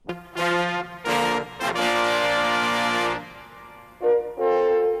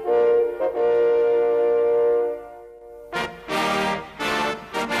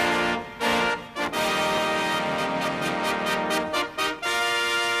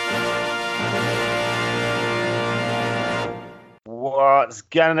What's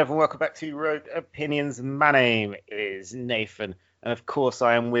going on, everyone? Welcome back to Rogue Opinions. My name is Nathan, and of course,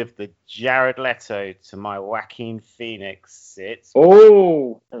 I am with the Jared Leto to my Joaquin Phoenix. It's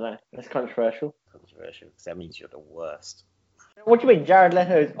that's controversial. controversial because that means you're the worst. What do you mean? Jared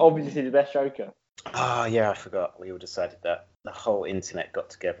Leto is obviously the best Joker. Oh, yeah, I forgot. We all decided that. The whole internet got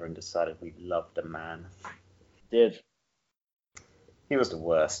together and decided we loved the man. Did. He was the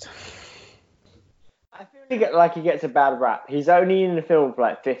worst. I feel like he gets a bad rap. He's only in the film for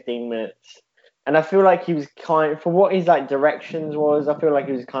like 15 minutes. And I feel like he was for what his like directions was, I feel like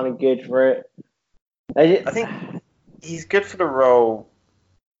he was kind of good for it. I think he's good for the role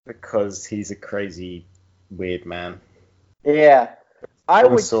because he's a crazy, weird man. Yeah. I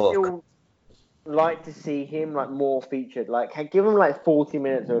would sort of- still like to see him like more featured. Like, give him like 40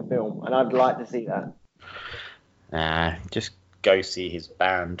 minutes of a film, and I'd like to see that. Nah, just go see his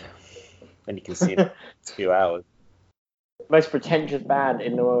band. Then you can see it in 2 hours. Most pretentious band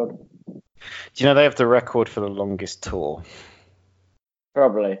in the world. Do you know they have the record for the longest tour?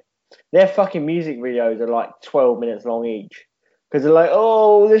 Probably. Their fucking music videos are like 12 minutes long each. Because they're like,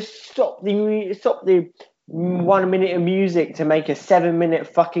 oh, let's stop the 1 minute of music to make a 7-minute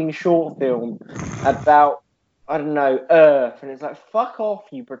fucking short film about, I don't know, Earth. And it's like, fuck off,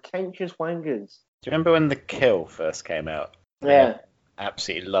 you pretentious wankers. Do you remember when The Kill first came out? Yeah. I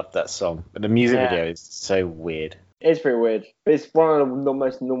absolutely loved that song. But the music video is so weird. It's pretty weird. But it's one of the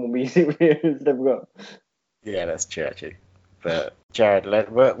most normal music videos they've got. Yeah, that's true, actually. But Jared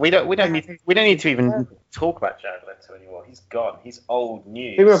Leto, we don't need to even talk about Jared Leto anymore. He's gone. He's old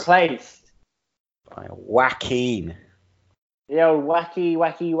news. Been replaced by Joaquin. The old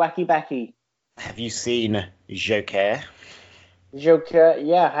wacky backy. Have you seen Joker? Joker,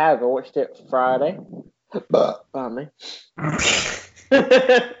 yeah, I have. I watched it Friday. Pardon me.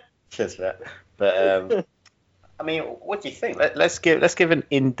 Just that. But I mean, what do you think? Let's give an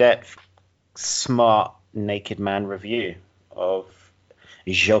in-depth, smart, naked man review of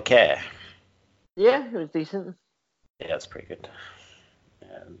Joker. Yeah, it was decent. Yeah, that's pretty good.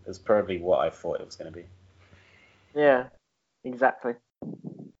 It's probably what I thought it was going to be. Yeah, exactly.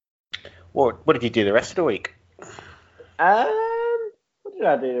 What did you do the rest of the week? What did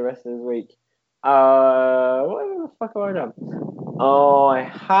I do the rest of the week? What the fuck have I done? Oh, I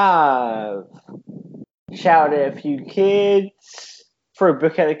have shouted at a few kids. Threw a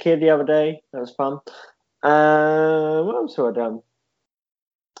book at a kid the other day. That was fun. What else have I done?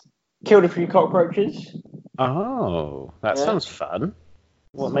 Killed a few cockroaches. Oh, that sounds fun.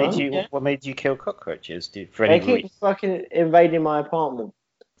 What made you kill cockroaches? They keep fucking invading my apartment.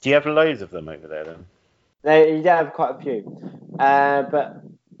 Do you have loads of them over there then? You have quite a few, but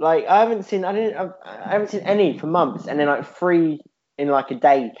like I haven't seen any for months, and then like 3 in like a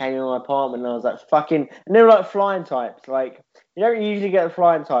day came in my apartment, and I was like fucking, and they were like flying types. Like you don't usually get the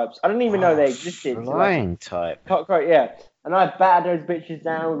flying types. I didn't even know they existed. Flying type. Cockroach, yeah. And I battered those bitches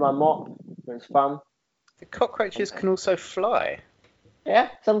down with my mop. It was fun. The cockroaches can also fly. Yeah,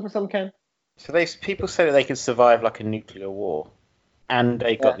 some can. So people say that they can survive like a nuclear war, and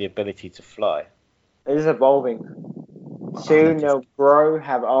they got the ability to fly. It is evolving. Soon they'll grow,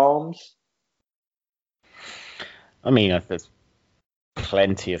 have arms. I mean, there's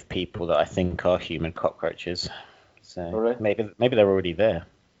plenty of people that I think are human cockroaches. So really? maybe they're already there.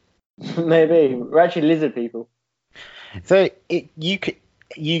 Maybe we're actually lizard people. So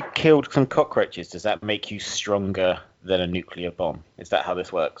you killed some cockroaches. Does that make you stronger than a nuclear bomb? Is that how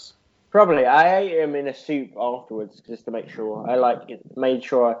this works? Probably. I ate them in a soup afterwards just to make sure. Made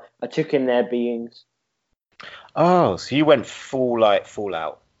sure I took in their beings. Oh, so you went full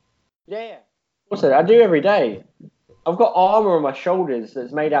out. Yeah. Also, I do every day. I've got armor on my shoulders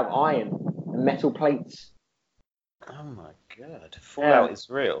that's made out of iron and metal plates. Oh my god, Fallout is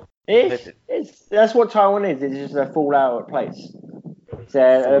real. That's what Taiwan is. It's just a Fallout place.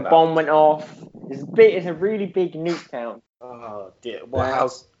 So a bomb went off. It's a really big nuke town. Oh dear.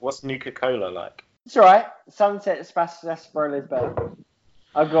 What's Nuka-Cola like? It's alright. Sunset Sarsaparilla is better.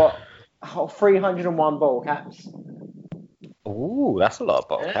 I've got 301 bottle caps. Ooh, that's a lot of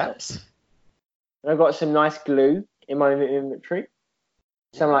bottle caps. And I've got some nice glue in my inventory.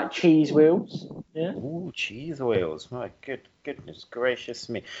 Some like cheese wheels. Yeah. Ooh, cheese wheels. My goodness gracious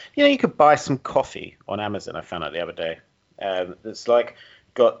me. You know, you could buy some coffee on Amazon, I found out the other day. It's like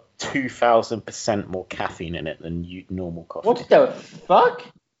got 2,000% more caffeine in it than normal coffee. What the fuck?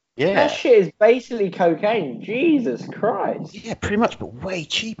 Yeah. That shit is basically cocaine. Jesus Christ. Yeah, pretty much, but way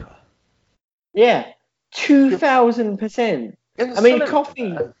cheaper. Yeah. 2,000%. I mean,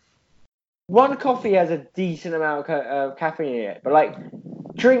 coffee. One coffee has a decent amount of caffeine in it, but like,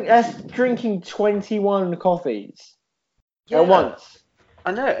 drinking 21 coffees at once.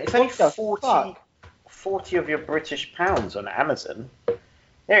 I know. It's only What the 40, fuck? 40 of your British pounds on Amazon.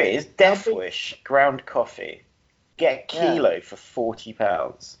 There it is. How Death big? Wish ground coffee. Get a Yeah. kilo for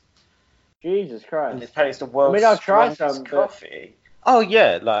 £40. Jesus And Christ. it's apparently it's the world's I'll try strongest some, but coffee. Oh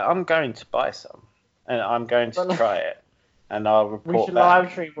yeah, like I'm going to buy some, and I'm going to But, like, try it, and I'll we report should back.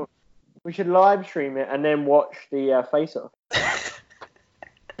 live stream. We should live stream it and then watch the face off.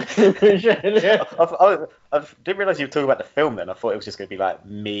 We should, yeah. I didn't realize you were talking about the film then. I thought it was just going to be like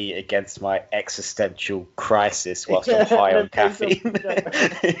me against my existential crisis whilst I'm high on caffeine.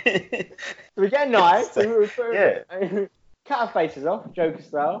 We get a knife, Yeah. cut our faces off, Joker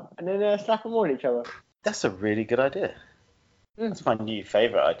style, and then slap them on each other. That's a really good idea. That's my new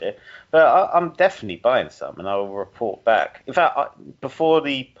favourite idea. But I'm definitely buying some, and I will report back. In fact, before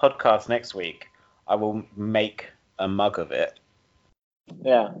the podcast next week, I will make a mug of it,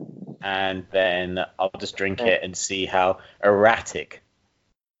 Yeah. and then I'll just drink it and see how erratic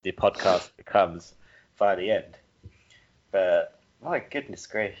the podcast becomes by the end. But my goodness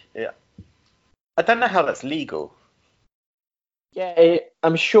gracious, I don't know how that's legal. Yeah,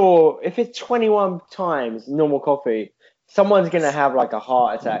 I'm sure if it's 21 times normal coffee, someone's going to have like a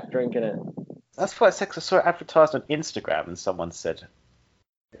heart attack drinking it. That's what I said, 'cause I saw it advertised on Instagram, and someone said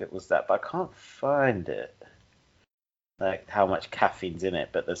it was that, but I can't find it. Like how much caffeine's in it,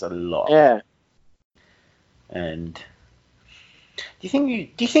 but there's a lot. Yeah. And do you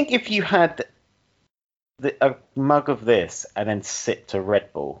think if you had a mug of this and then sipped a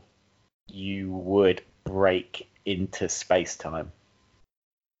Red Bull, you would break into space time?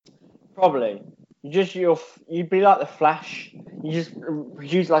 Probably. You'd be like the Flash. You just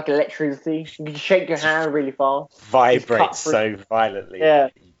produce like electricity. You can shake your hand really fast. Vibrate so violently Yeah.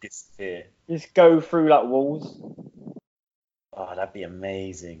 that you disappear. Just go through like walls. Oh, that'd be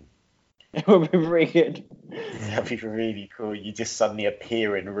amazing. It would be really good. That'd be really cool. You just suddenly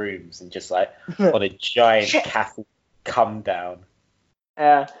appear in rooms and just like on a giant Shit. caffeine come down.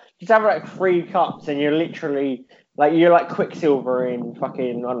 Just have like 3 cups and you're literally like you're like Quicksilver in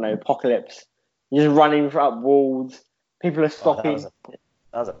fucking I don't know Apocalypse. You're just running up walls. People are stopping. That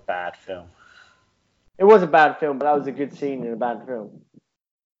was a bad film. It was a bad film, but that was a good scene in a bad film.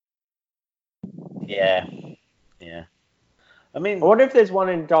 Yeah. I mean, I wonder if there's one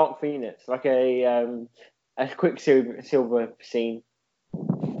in Dark Phoenix, like a Quicksilver scene.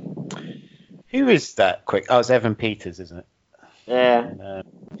 who is that quick? Oh, it's Evan Peters, isn't it? Yeah. And,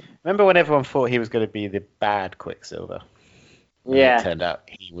 remember when everyone thought he was going to be the bad Quicksilver? And Yeah. It turned out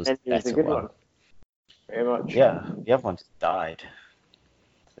he was And the he was a better good one. Very much. Yeah, the other one just died.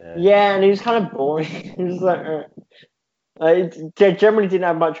 So, Yeah, and he was kind of boring. He was like generally didn't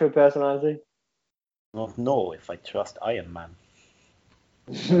have much of a personality. nor if I trust Iron Man.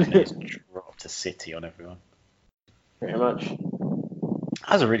 And he just dropped a city on everyone. Pretty much.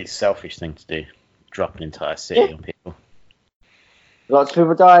 That's a really selfish thing to do. Drop an entire city on people. Lots of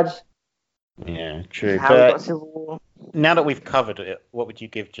people died. Yeah, true. How we But got Civil War. now that we've covered it, what would you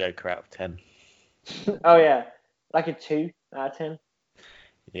give Joker out of 10? Oh yeah, like a 2 out of 10.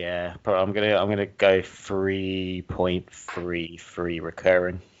 Yeah, but I'm gonna go 3.33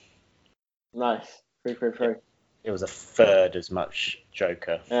 recurring. Nice. 3. It was a third as much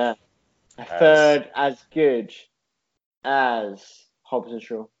Joker. Yeah. A third as good as Hobbs and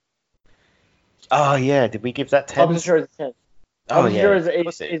Shaw. Oh yeah, did we give that 10? Hobbs and Shaw is a 10. Oh Hobbs and yeah, Shaw of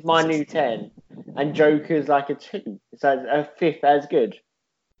course is my new 10. And Joker's like a 2. So it's a 5th as good.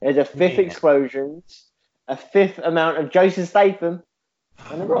 There's a 5th Yeah. explosions, a 5th amount of Jason Statham,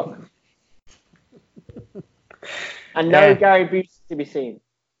 and a rock. And no Yeah. Gary Busey to be seen.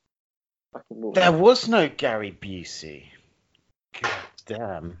 Fucking Lord. There was no Gary Busey. God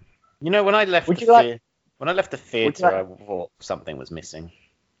damn. You know, when I left Would the you like- theater, when I left the theater, I thought something was missing.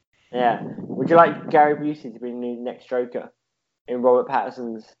 Yeah. Would you like Gary Busey to be the next Joker in Robert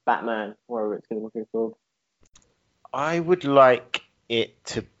Pattinson's Batman, whatever it's going to be called? I would like it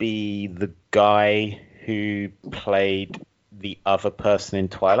to be the guy who played the other person in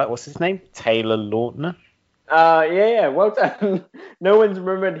Twilight. What's his name? Taylor Lautner. Yeah. Well done. No one's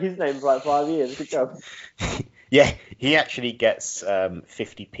remembered his name for like 5 years. Good job. Yeah, he actually gets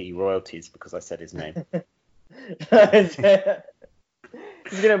 50p royalties because I said his name. He's going to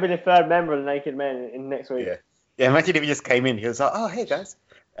be the 3rd member of the Naked Men in next week. Yeah. Imagine if he just came in. He was like, "Oh, hey guys."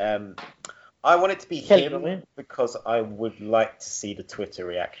 I want it to be Hello. him because I would like to see the Twitter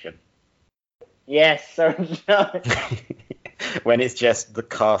reaction Yes. So when it's just the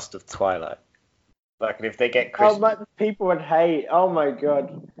cast of Twilight. Like, if they get how Christian, much people would hate. Oh my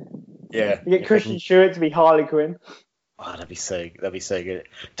god. yeah, You get Christian Stewart to be Harley Quinn. Oh, that'd be so good.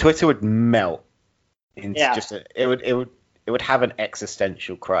 Twitter would melt into Yeah. just it would it would have an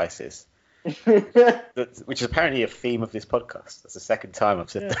existential crisis, which is apparently a theme of this podcast. That's the second time I've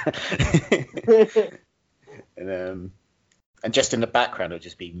said that. And just in the background, it would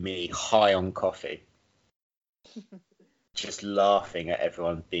just be me high on coffee, just laughing at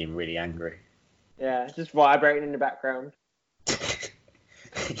everyone being really angry. Yeah, just vibrating in the background.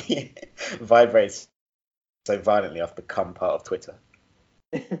 Yeah. Vibrates so violently I've become part of Twitter.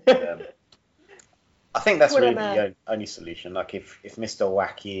 I think that's really the only solution. Like if Mr.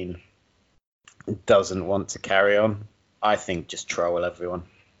 Joaquin doesn't want to carry on, I think just troll everyone.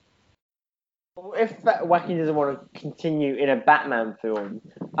 Well, if Joaquin doesn't want to continue in a Batman film,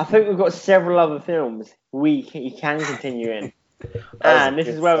 I think we've got several other films he can continue in. And this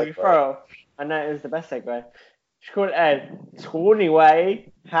is where we throw. I know it was the best segue. It's called Tawny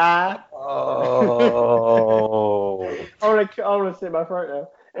Way. Ha. Oh. I want to sit in my throat now.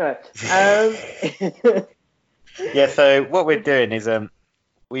 Anyway. Yeah, so what we're doing is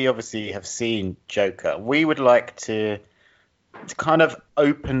we obviously have seen Joker. We would like to kind of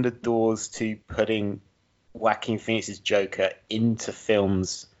open the doors to putting Joaquin Phoenix's Joker into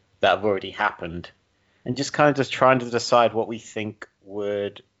films that have already happened, and just kind of just trying to decide what we think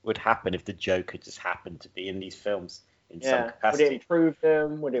would happen if the Joker just happened to be in these films in some capacity. Would it improve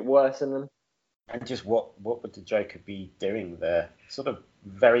them? Would it worsen them? And just what would the Joker be doing there? Sort of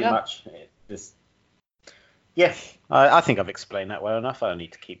very much this. Yeah, I think I've explained that well enough. I don't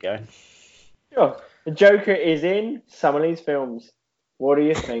need to keep going. Sure. The Joker is in some of these films. What do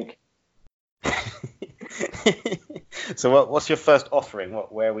you think? So what's your first offering?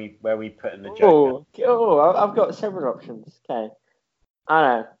 Where we putting the Joker? I've got several options. Okay. I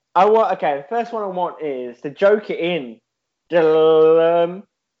know. The first one I want is the Joker in the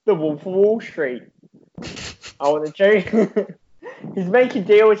Wolf of Wall Street. I want the Joker. He's making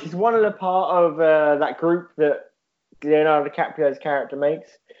deals. He's one of the part of that group that Leonardo DiCaprio's character makes.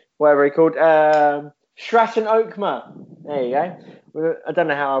 Whatever he called. Stratton Oakmar. There you go. I don't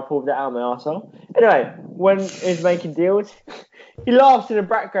know how I pulled that out of my arsehole. Anyway, when he's making deals, he laughs in the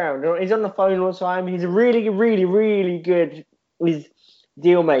background. He's on the phone all the time. He's a really, really, really good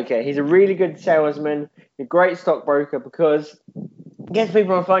deal maker. He's a really good salesman, a great stockbroker because he gets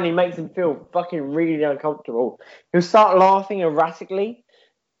people on the phone. He makes them feel fucking really uncomfortable. He'll start laughing erratically,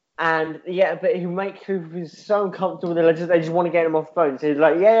 but he'll make people so uncomfortable that they just want to get him off the phone. So he's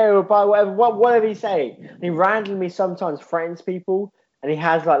like, we'll buy whatever he say. And he randomly sometimes threatens people, and he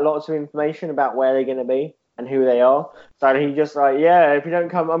has like lots of information about where they're going to be and who they are. So he just like, if you don't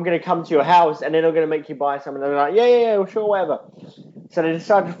come, I'm going to come to your house, and then I'm going to make you buy something. And they're like, well, sure, whatever. So they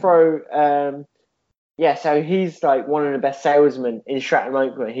decide to throw. So he's like one of the best salesmen in Stratton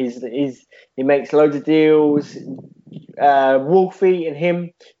Oakmar. He makes loads of deals. Wolfie and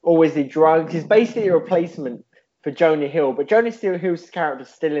him always do drugs. He's basically a replacement for Jonah Hill, but Jonah Hill's character's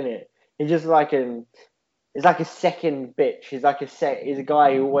still in it. He's just like he's like a second bitch. He's a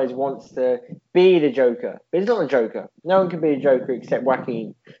guy who always wants to be the Joker, but he's not a Joker. No one can be a Joker except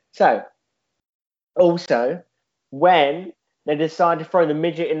Joaquin. So, also, when they decide to throw the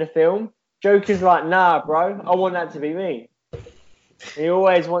midget in the film, Joker's like, nah, bro, I want that to be me. He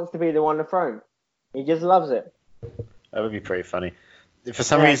always wants to be the one on the throne. He just loves it. That would be pretty funny. For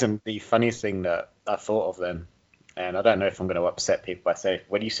some reason, the funniest thing that I thought of then, and I don't know if I'm going to upset people by saying,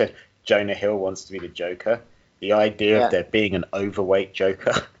 when you said Jonah Hill wants to be the Joker, the idea of there being an overweight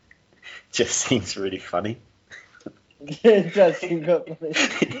Joker just seems really funny. It does seem good.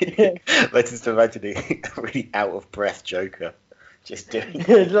 Let's just imagine a really out of breath Joker just doing.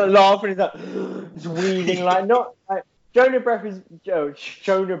 He's like laughing. He's like, he's wheezing like not like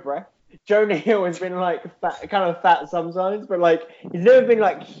Jonah Hill has been like kind of fat sometimes, but like he's never been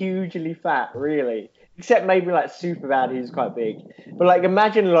like hugely fat really, except maybe like Superbad, who's quite big. But like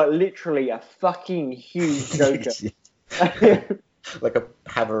imagine like literally a fucking huge Joker. Like a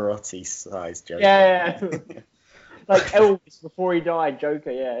Pavarotti sized Joker. Yeah. Like Elvis before he died, Joker,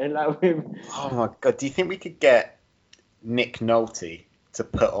 and like him. Oh my god! Do you think we could get Nick Nolte to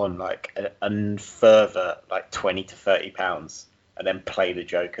put on like a further like 20 to 30 pounds and then play the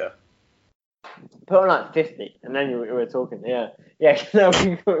Joker? Put on like 50, and then we're talking. Yeah. That would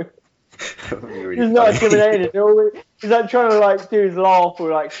be good. Really he's not intimidated. He's like trying to like do his laugh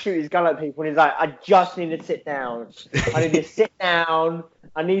or like shoot his gun at people, and he's like, I just need to sit down. I need to sit down.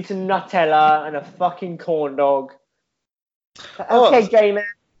 I need some Nutella and a fucking corn dog. Okay, gay man.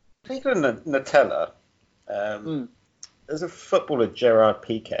 Speaking of Nutella, there's a footballer, Gerard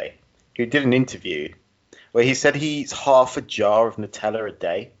Piqué, who did an interview where he said he eats half a jar of Nutella a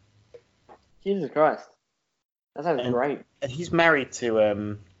day. Jesus Christ. That sounds great. And he's married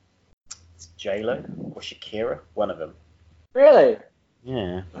to J-Lo or Shakira, one of them. Really?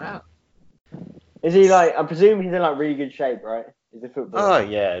 Yeah. Wow. Is he like? I presume he's in like really good shape, right? He's a Oh footballer.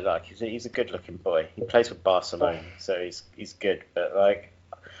 yeah, like he's a good-looking boy. He plays for Oh, Barcelona, so he's good. But like,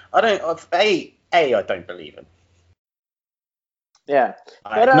 I don't. I don't believe him. yeah.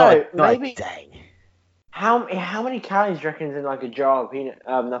 I Like, don't know. not a Maybe day. how many calories do you reckon is in like a jar of peanut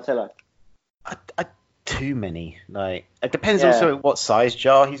Nutella? I too many. Like, it depends Yeah, also what size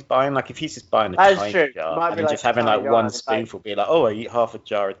jar he's buying. Like, if he's just buying a that's tiny true. jar Might and be then like just a having tiny like jar, one and it's like spoonful, be like, oh, I eat half a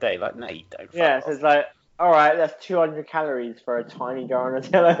jar a day. Like, no, you don't. Fuck yeah. So off. it's like all right, that's 200 calories for a tiny jar of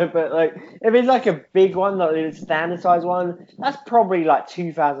Nutella. But like if it's like a big one, like a standard size one, that's probably like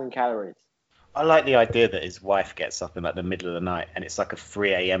 2,000 calories. I like the idea that his wife gets up in like the middle of the night and it's like a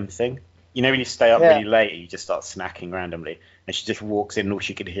 3 a.m. thing. You know, when you stay up Yeah. really late and you just start snacking randomly, and she just walks in and all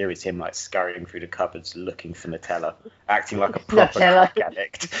she could hear is him like scurrying through the cupboards looking for Nutella, acting like a proper Nutella crack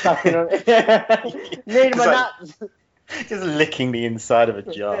addict. sucking on it. Need Just my like nuts. just licking the inside of a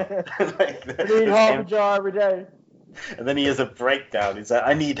jar. Like, I need that's half a him. jar every day. And then he has a breakdown. He's like,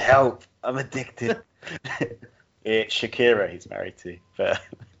 I need help. I'm addicted. It's Shakira he's married to. But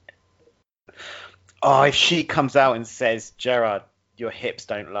oh, if she comes out and says, Gerard, your hips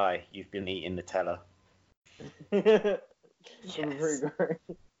don't lie. You've been eating Nutella. That'd be Yes. pretty great.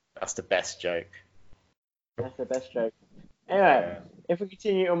 That's the best joke. That's the best joke. Anyway, if we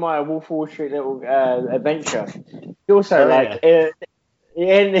continue on my Wolf of Wall Street little adventure, he also Oh, yeah.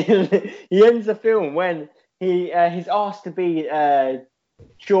 he ends the film when he's asked to be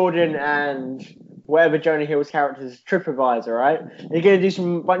Jordan and whatever Jonah Hill's character's trip advisor, right? They're gonna do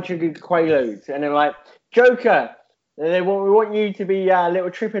some bunch of good quaaludes, and they're like, Joker, we want you to be a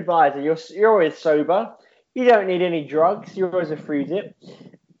little trip advisor. You're always sober. You don't need any drugs. You're always a free dip.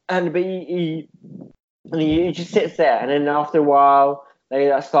 And but he just sits there, and then after a while,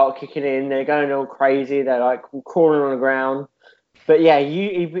 they start kicking in. They're going all crazy. They're like crawling on the ground. But yeah,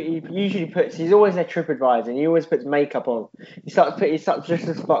 he usually puts. He's always their trip advisor, and he always puts makeup on. He starts just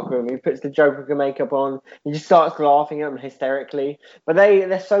as fuck with him. He puts the Joker makeup on. He just starts laughing at them hysterically. But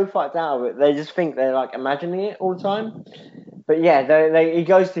they're so fucked out of it. They just think they're like imagining it all the time. But yeah, he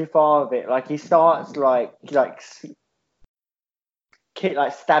goes too far with it. Like he starts like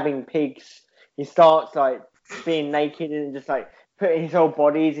stabbing pigs. He starts like being naked and just like putting his whole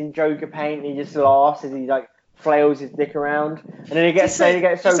bodies in Joker paint. And he just laughs as he like flails his dick around, and then he gets Did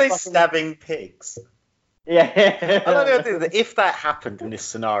you so say fucking stabbing pigs? I like the yeah. idea that if that happened in this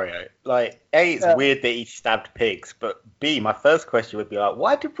scenario, like, A, it's weird that he stabbed pigs, but B, my first question would be like,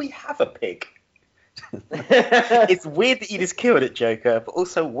 why did we have a pig? It's weird that you just killed it, Joker, but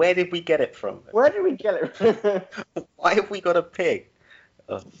also, where did we get it from? Where did we get it? Why have we got a pig?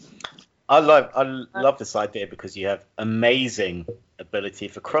 Oh, I love this idea because you have amazing ability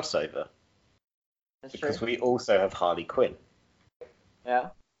for crossover. That's Because true. we also have Harley Quinn. Yeah.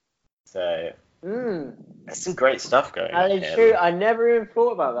 So Mm. there's some great stuff going on And it's here. true. I never even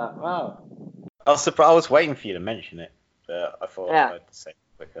thought about that. Wow. I was surprised. I was waiting for you to mention it, but I thought Yeah. I'd say it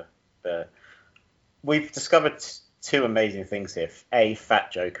quicker. But we've discovered two amazing things here. A,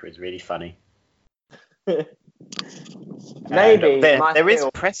 Fat Joker is really funny. Maybe There is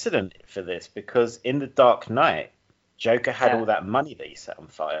precedent for this because in The Dark Knight, Joker had Yeah. all that money that he set on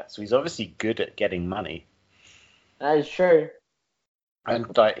fire, so he's obviously good at getting money, That is true.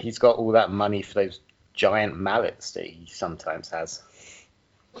 and like he's got all that money for those giant mallets that he sometimes has.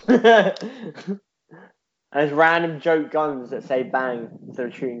 And it's random joke guns that say bang instead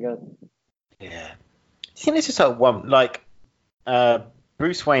of shooting guns. Yeah. Do you think this is like one like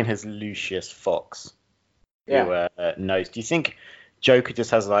Bruce Wayne has Lucius Fox, who Yeah. knows. Do you think Joker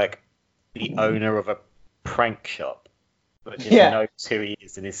just has like the owner of a prank shop, but just Yeah. knows who he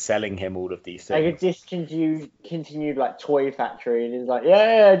is and is selling him all of these Like a things? continued like toy factory, and he's like,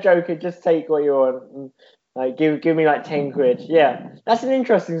 yeah, Joker, just take what you want. And, like, give me like 10 quid. Yeah, that's an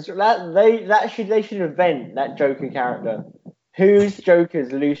interesting. They should invent that Joker character. Who's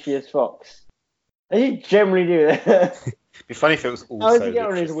Joker's Lucius Fox? They should generally do that. It'd be funny if it was How does also he get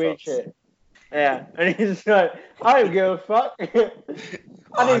on his Lucius weird Fox. shit? Yeah, and he's like, I don't give a fuck. I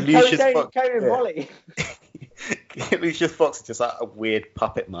need Lucius cocaine, Fox. cocaine Yeah. Molly. Lucius Fox is just like a weird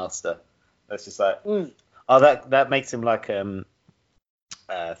puppet master. That's just like, Mm. oh, that makes him like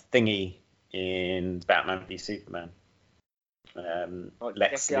Thingy in Batman v Superman.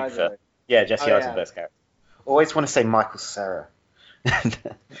 Lex Jesse Luthor. Eisenberg. Yeah, Jesse Oh, yeah. Eisenberg's character. Always want to say Michael Cera.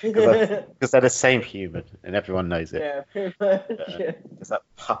 Because they're the same human and everyone knows it. Yeah, pretty much. Yeah. It's like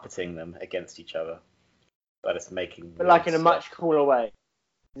puppeting them against each other, but it's making. But like in a weird much stuff. cooler way.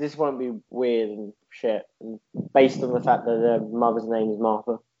 This won't be weird and shit, and based on the fact that their mother's name is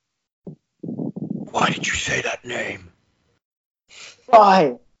Martha. Why did you say that name?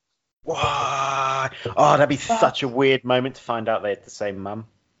 Why? Why? Oh, that'd be such a weird moment to find out they had the same mum.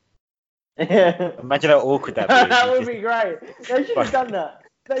 That Imagine how awkward that'd be. would be great. They should have done that.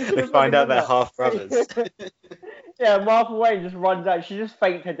 They should They have find out done they're that. half brothers. Yeah, Martha Wayne just runs out. She just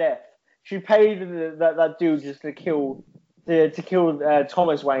faked her death. She paid that dude just to kill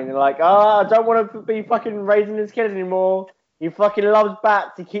Thomas Wayne. And like, I don't want to be fucking raising this kid anymore. He fucking loves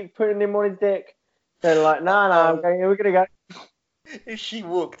bats. He keeps putting him on his dick. So they're like, no, we're gonna go. If she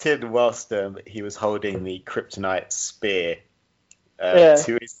walked in whilst he was holding the kryptonite spear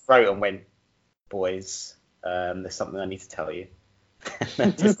to his throat and went, boys, there's something I need to tell you. And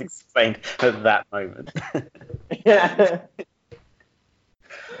then just explained at that moment. Yeah.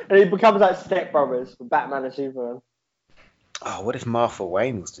 And he becomes like Step Brothers for Batman and Superman. Oh, what if Martha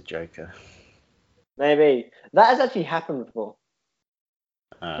Wayne was the Joker? Maybe. That has actually happened before.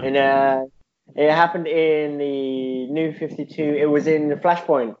 It happened in the New 52. It was in the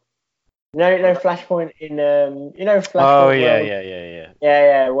Flashpoint. No, Flashpoint in Flashpoint. Oh yeah.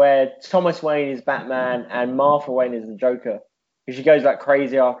 Yeah, where Thomas Wayne is Batman and Martha Wayne is the Joker. Because she goes like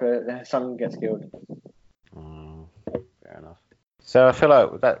crazy after her son gets killed. Fair enough. So I feel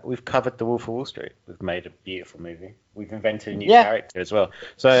like that we've covered The Wolf of Wall Street. We've made a beautiful movie. We've invented a new character as well.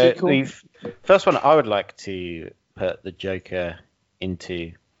 So first one I would like to put the Joker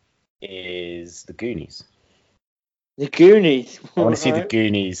into is The Goonies. The Goonies. I want to see the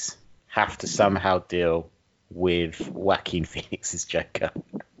Goonies have to somehow deal with Joaquin Phoenix's Joker.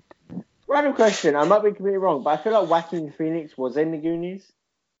 Random question. I might be completely wrong, but I feel like Joaquin Phoenix was in the Goonies.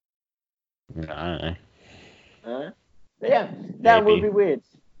 I don't know. But yeah, that would be weird.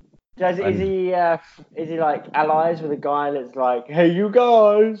 Is he like allies with a guy that's like, hey, you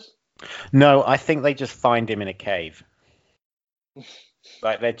guys? No, I think they just find him in a cave.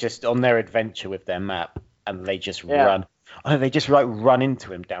 Like they're just on their adventure with their map, and they just run. Oh, they just run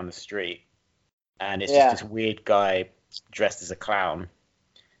into him down the street, and it's just this weird guy dressed as a clown,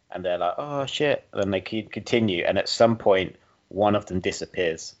 and they're like, oh shit. And then they continue, and at some point, one of them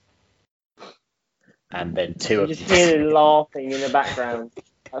disappears. And then two of them. You just hear them laughing in the background,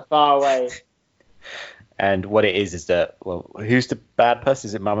 far away. And what it is that, well, who's the bad person?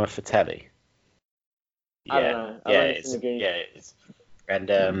 Is it Mama Fratelli? I don't know. It is.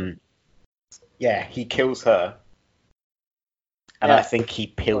 And he kills her. And I think he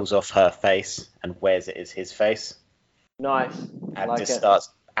peels off her face and wears it as his face. Nice. And starts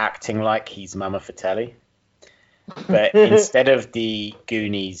acting like he's Mama Fratelli. But instead of the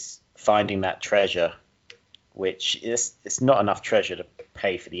Goonies finding that treasure, which it's not enough treasure to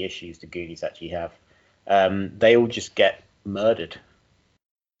pay for the issues the Goonies actually have, they all just get murdered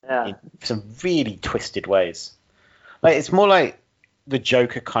in some really twisted ways. Like it's more like the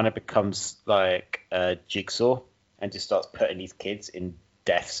Joker kind of becomes like a Jigsaw and just starts putting these kids in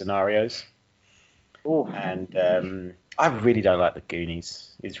death scenarios. Ooh. And I really don't like the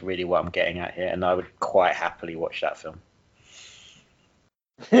Goonies. Is really what I'm getting at here, and I would quite happily watch that film.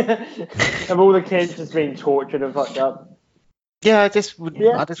 Of all the kids just being tortured and fucked up. Yeah, I just want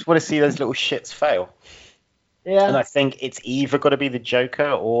to see those little shits fail. Yeah. And I think it's either got to be the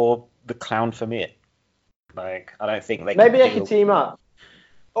Joker or the clown for me. Like, I don't think they Maybe they could team up.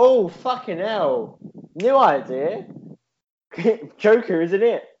 Oh, fucking hell. New idea. Joker, isn't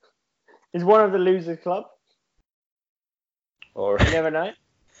it? Is one of the Losers Club. Or you never know.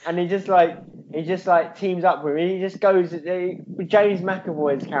 And he just teams up with him. He just goes. James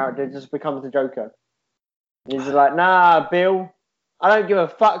McAvoy's character just becomes the Joker. And he's like, nah, Bill, I don't give a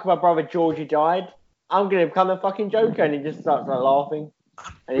fuck. My brother Georgie died. I'm gonna become the fucking Joker. And he just starts like laughing,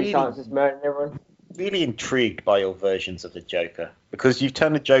 and he starts just murdering everyone. Really intrigued by your versions of the Joker because you've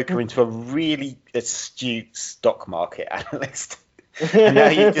turned the Joker into a really astute stock market analyst, and now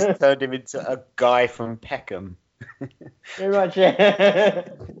you just turned him into a guy from Peckham. Very much, yeah.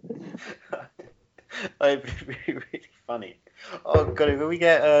 It'd be really funny. Oh god, when we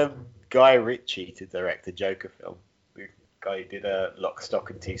get Guy Ritchie to direct a Joker film, the guy who did Lock, Stock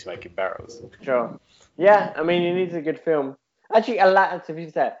and Two Smoking Barrels. Sure. Yeah, I mean, he needs a good film. Actually,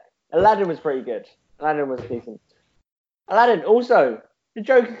 Aladdin was pretty good. Aladdin was decent. Aladdin, also, the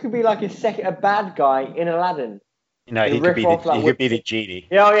Joker could be like a bad guy in Aladdin. No, he could be the genie.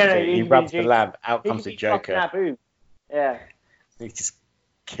 Yeah, oh, yeah, no, so he rubs the lamp, out comes the Joker. Abu. Yeah. He just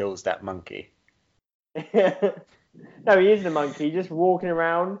kills that monkey. No, he is the monkey, just walking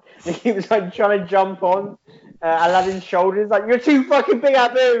around. And he was like trying to jump on Aladdin's shoulders, like, you're too fucking big,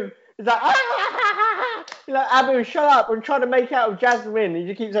 Abu. He's like, He's like, Abu, shut up. I'm trying to make out with Jasmine. He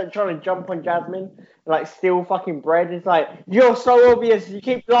just keeps like trying to jump on Jasmine and like steal fucking bread. It's like, you're so obvious. You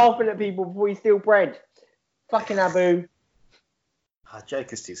keep laughing at people before you steal bread. Fucking Abu.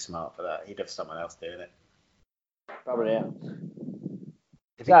 Joker's too smart for that. He'd have someone else doing it. Probably, yeah.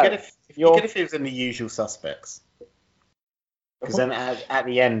 It'd be good if it was in The Usual Suspects. Because then at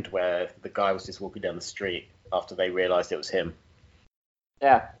the end, where the guy was just walking down the street after they realised it was him.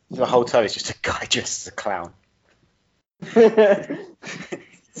 Yeah. The whole time it's just a guy dressed as a clown.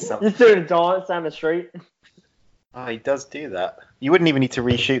 Just doing a dance down the street. Oh, he does do that. You wouldn't even need to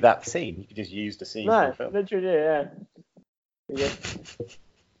reshoot that scene. You could just use the scene from the film. Literally, yeah.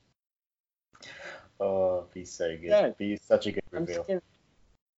 Oh, it'd be so good. Yeah. It'd be such a good reveal.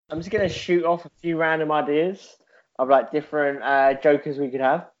 I'm just gonna shoot off a few random ideas of like different Jokers we could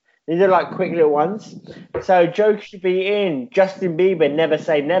have. These are like quick little ones. So Joker should be in Justin Bieber Never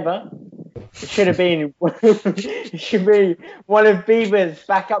Say Never. It should have been it should be one of Bieber's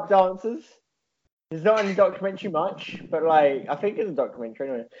backup dancers. It's not in the documentary much, but like I think it's a documentary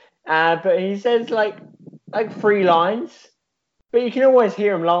anyway. But he says like 3 lines, but you can always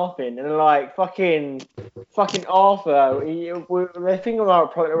hear him laughing and like fucking Arthur. They're thinking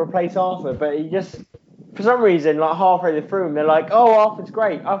about replace Arthur, but he just for some reason like halfway through him they're like, oh, Arthur's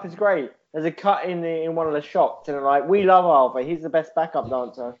great. There's a cut in one of the shots and they're like, we love Arthur. He's the best backup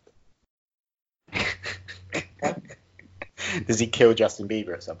dancer. Does he kill Justin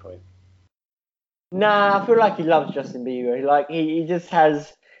Bieber at some point? Nah, I feel like he loves Justin Bieber.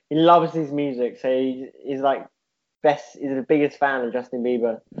 He loves his music, so he's like he's the biggest fan of Justin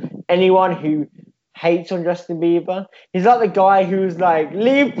Bieber. Anyone who hates on Justin Bieber, he's like the guy who's like,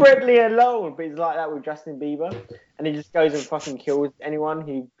 leave Britney alone, but he's like that with Justin Bieber, and he just goes and fucking kills anyone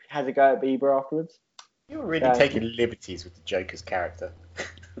who has a go at Bieber afterwards. You're really taking liberties with the Joker's character.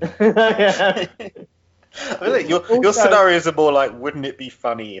 Yeah. I feel like your scenarios are more like, wouldn't it be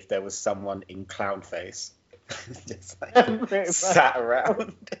funny if there was someone in clown face just like sat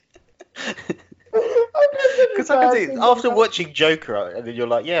around? Because I can see after watching Joker, and then you're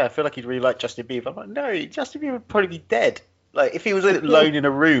like, yeah, I feel like he'd really like Justin Bieber. I'm like, no, Justin Bieber would probably be dead. Like if he was alone in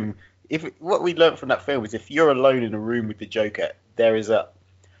a room. What we learned from that film is if you're alone in a room with the Joker, there is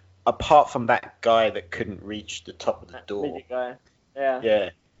apart from that guy that couldn't reach the top of the door. Guy. Yeah. Yeah.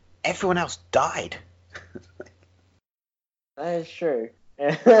 Everyone else died. That is true.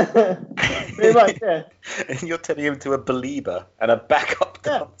 Yeah. Pretty much, yeah. And you're turning him into a believer and a backup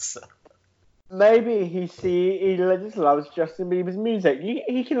dancer. Maybe he just loves Justin Bieber's music.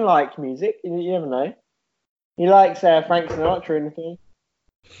 He can like music. You never know. He likes Frank Sinatra in the film.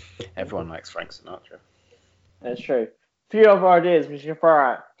 Everyone likes Frank Sinatra. That's true. A few other ideas we should throw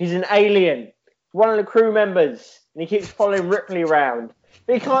out. He's an alien. One of the crew members. And he keeps following Ripley around.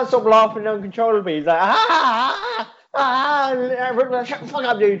 But he can't stop laughing uncontrollably. He's like, Ripley, shut the fuck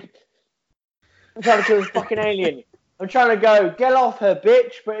up, dude. I'm trying to kill this fucking alien. I'm trying to go, get off her,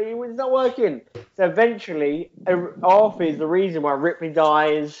 bitch, but it's not working. So eventually, Arthur is the reason why Ripley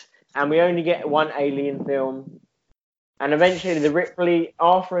dies, and we only get one alien film. And eventually,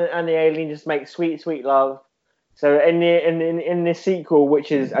 Arthur and the alien just make sweet, sweet love. So in the sequel,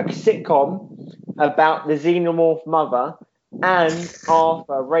 which is a sitcom about the xenomorph mother and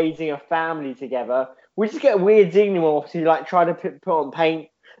Arthur raising a family together, we just get weird xenomorphs who like try to put on paint.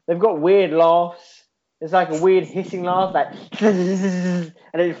 They've got weird laughs. It's like a weird hissing laugh, like, and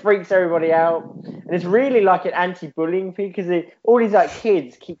it freaks everybody out. And it's really like an anti-bullying thing because all these like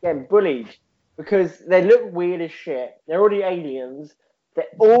kids keep getting bullied because they look weird as shit. They're already aliens. They're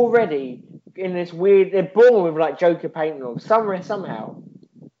already in this weird. They're born with like Joker paint on them somehow.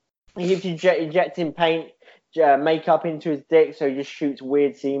 He keeps injecting paint, makeup into his dick, so he just shoots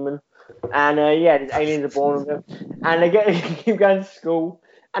weird semen. And these aliens are born with them, and they keep going to school.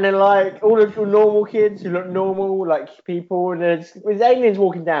 And then, like, all of the normal kids who look normal, like people, and there's aliens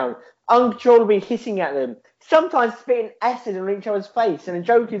walking down, uncontrollably hissing at them, sometimes spitting acid on each other's face. And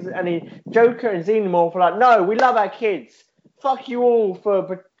the Joker and Xenomorph are like, no, we love our kids. Fuck you all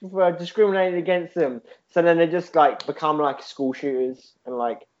for discriminating against them. So then they just, like, become, like, school shooters and,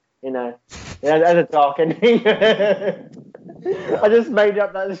 like, as a dark ending. I just made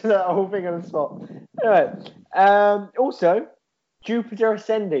up that whole thing on the spot. Anyway, also... Jupiter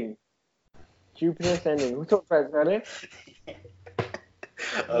Ascending. We talked about this earlier.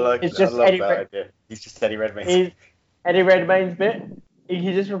 I love that idea. He's just Eddie Redmayne. He's Eddie Redmayne's bit.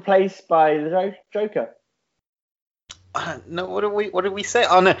 He's just replaced by the Joker. No, what did we say?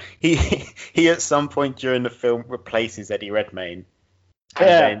 Oh no, he at some point during the film replaces Eddie Redmayne.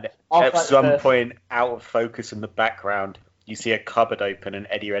 And then at some point, out of focus in the background, you see a cupboard open and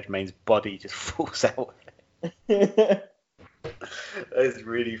Eddie Redmayne's body just falls out. That is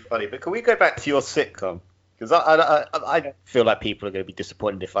really funny. But can we go back to your sitcom? Because I feel like people are going to be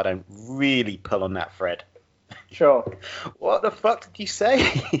disappointed if I don't really pull on that thread. Sure. What the fuck did you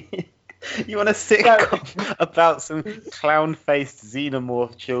say? You want a sitcom about some clown-faced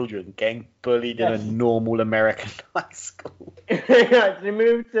xenomorph children getting bullied in a normal American high school? They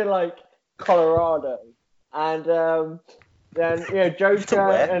moved to like Colorado, and then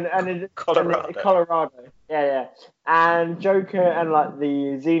Joker and Colorado. Yeah. And Joker and like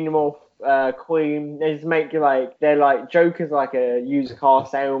the xenomorph queen, they just make they're like Joker's like a used car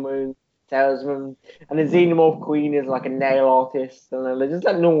salesman, and the xenomorph queen is like a nail artist, and they're just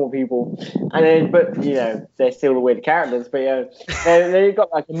like normal people. And then, but they're still the weird characters. But they've got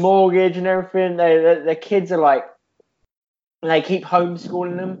like a mortgage and everything. Their kids are like, they keep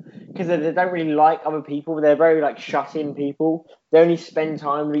homeschooling them because they don't really like other people. They're very like shut-in people. They only spend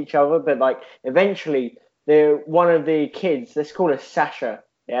time with each other. But like eventually, one of the kids. Let's call her Sasha.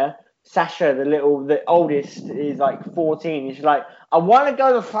 Yeah. Sasha, the oldest, is like 14. And she's like, I want to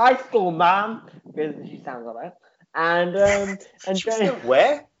go to high school, Mom, because she sounds like that. And she was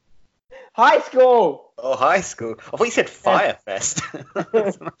where? High school. Oh, high school. I thought you said Firefest.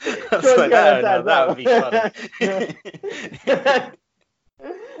 That would be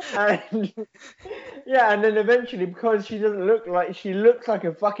funny. And then eventually, because she doesn't look like, she looks like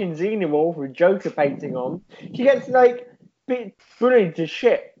a fucking xenomorph with Joker painting on, she gets like bullied to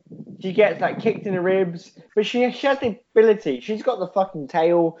shit. She gets like kicked in the ribs, but she has the ability. She's got the fucking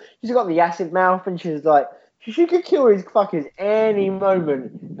tail. She's got the acid mouth, and she's like, she could kill these fuckers any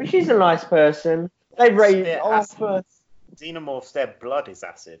moment. But she's a nice person. They've raised first. Xenomorphs, their blood is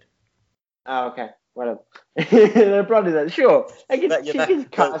acid. Oh, okay. Well, their blood is acid. Sure.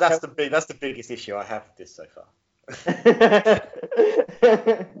 That's the biggest issue I have with this so far.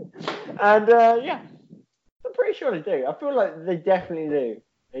 And I'm pretty sure they do. I feel like they definitely do.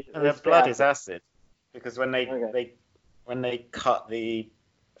 And their blood is acid, because when they cut the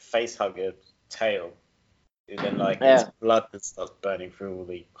face hugger tail, then it's blood that starts burning through all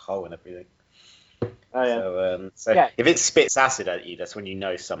the hole and everything. Oh yeah. So if it spits acid at you, that's when you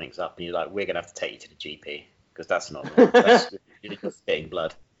know something's up, and you're like, we're gonna have to take you to the GP, because that's not that's you're just spitting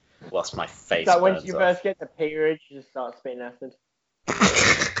blood whilst my face. So once you first get the period, you just start spitting acid.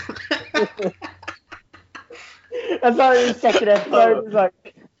 That's like the second episode. It's like,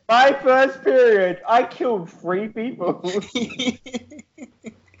 my first period, I killed 3 people.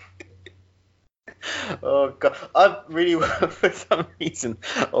 Oh god, I really for some reason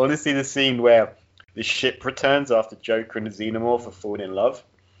I want to see the scene where the ship returns after Joker and the Xenomorph are falling in love,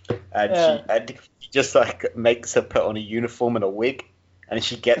 and she just like makes her put on a uniform and a wig, and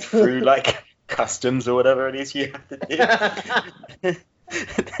she gets through like customs or whatever it is you have to do.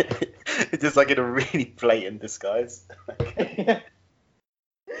 It's just like in a really blatant disguise.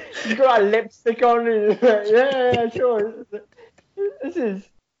 She's got a lipstick on. Yeah, sure. This is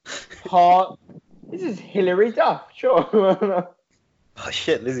hot. This is Hilary Duff, sure. Oh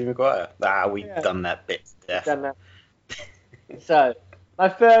shit, Lizzie McGuire. We've done that bit to death. Done that. So, my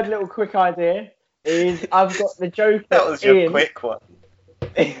third little quick idea is I've got the Joker. That was your quick one.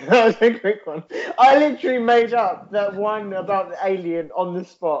 That was a quick one. I literally made up that one about the alien on the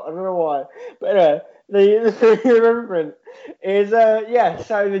spot. I don't know why. But the reference is,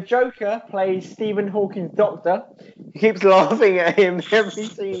 so the Joker plays Stephen Hawking's doctor. He keeps laughing at him every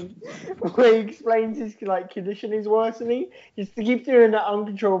scene where he explains his condition is worsening. He keeps doing that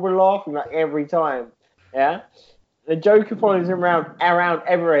uncontrollable laughing every time. Yeah? The Joker follows him around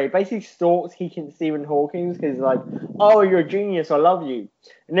everywhere. He basically stalks Stephen Hawking because he's like, oh, you're a genius, I love you.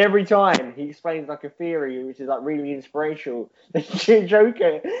 And every time he explains a theory which is really inspirational. The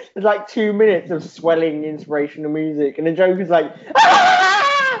Joker, there's 2 minutes of swelling inspirational music, and the Joker's like,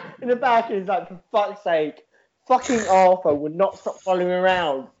 ah! In the back, and he's like, for fuck's sake, fucking Arthur would not stop following me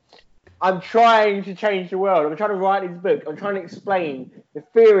around. I'm trying to change the world. I'm trying to write this book. I'm trying to explain the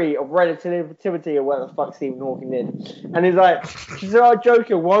theory of relativity or what the fuck Stephen Hawking did. And he's like,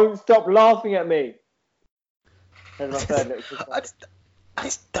 Joker won't stop laughing at me. That's my third little I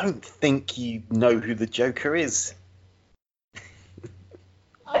just don't think you know who the Joker is.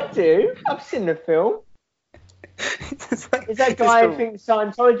 I do. I've seen the film. Is that guy who thinks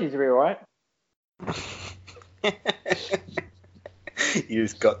Scientology is real, right? You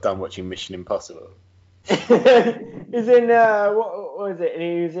just got done watching Mission Impossible. He's in what was it?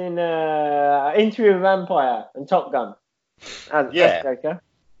 He was in Interview with a Vampire and Top Gun.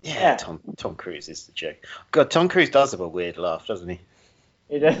 Yeah. Tom Cruise is the joke. God, Tom Cruise does have a weird laugh, doesn't he?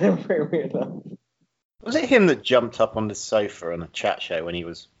 He does have a pretty weird laugh. Was it him that jumped up on the sofa on a chat show when he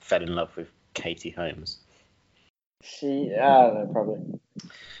fell in love with Katie Holmes? I don't know, probably.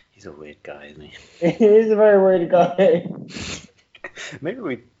 He's a weird guy, isn't he? He is a very weird guy.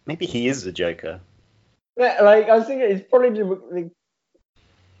 Maybe he is the Joker. Yeah, like I was thinking, it's probably the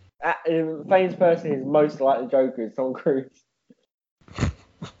famous person who's most like the Joker is Tom Cruise.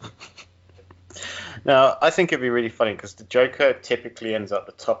 Now, I think it'd be really funny because the Joker typically ends up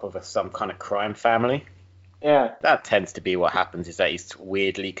the top of some kind of crime family. Yeah, That tends to be what happens, is that he's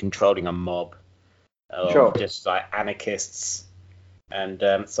weirdly controlling a mob sure. of just like anarchists.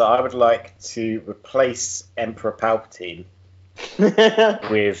 And so I would like to replace Emperor Palpatine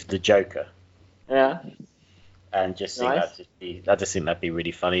with the Joker. Yeah, And just think nice. I just think that'd be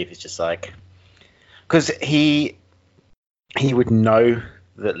really funny if it's just like, because he would know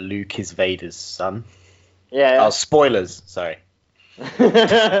that Luke is Vader's son. Yeah. Oh, spoilers! Sorry,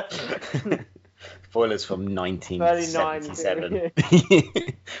 39. spoilers from 1977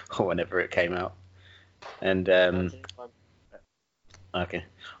 or whenever it came out. And okay,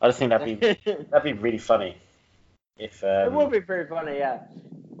 I just think that'd be really funny if It would be pretty funny, yeah.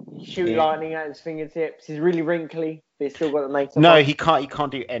 Shoot yeah. lightning at his fingertips. He's really wrinkly, but he's still got the makeup No, on. he can't. He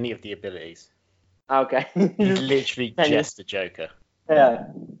can't do any of the abilities. Okay. He's literally just a Joker. Yeah.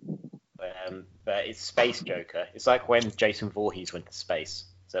 But it's Space Joker. It's like when Jason Voorhees went to space.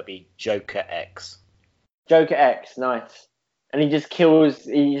 So it'd be Joker X. Joker X, nice. And he just kills.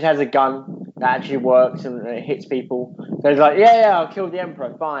 He just has a gun that actually works and it hits people. So he's like, yeah, I'll kill the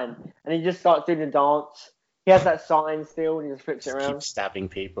Emperor, fine. And he just starts doing the dance. He has that sign still, and he just flips it Just around. keeps stabbing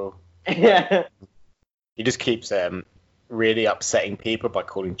people. Yeah. He just keeps really upsetting people by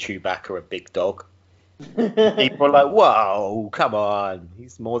calling Chewbacca a big dog. People are like, whoa, come on.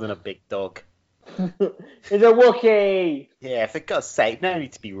 He's more than a big dog. He's a Wookiee Yeah, for God's sake, no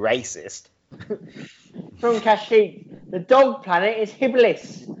need to be racist. from Kashyyyk. The dog planet is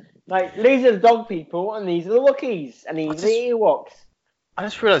Hiblis. Like, these are the dog people, and these are the Wookiees, and these are the Ewoks. I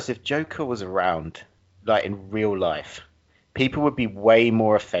just realised if Joker was around, like in real life, people would be way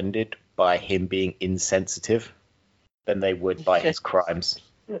more offended by him being insensitive than they would by his crimes.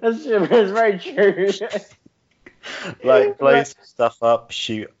 That's very true. Like blow some stuff up,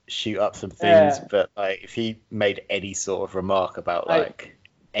 shoot up some things, Yeah. but like if he made any sort of remark about like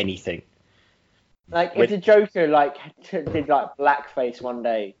anything, Like, if the Joker did like blackface one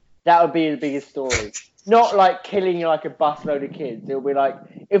day, that would be the biggest story. Not like killing like a busload of kids. It would be like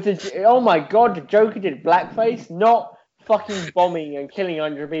if oh my god, the Joker did blackface, not fucking bombing and killing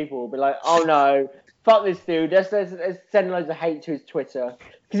 100 people. It would be like, oh no, fuck this dude. Let's send loads of hate to his Twitter,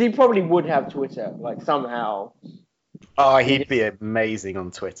 because he probably would have Twitter like somehow. oh, he'd be amazing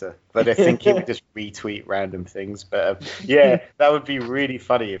on Twitter. But I think he would just retweet random things. But yeah, that would be really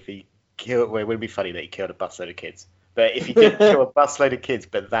funny if he killed. Well, it wouldn't be funny that he killed a busload of kids. But if he did kill a busload of kids,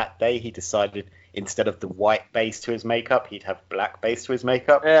 but that day he decided instead of the white base to his makeup, he'd have black base to his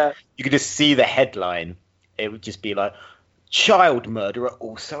makeup. Yeah. You could just see the headline. It would just be like, child murderer,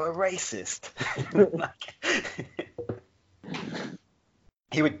 also a racist.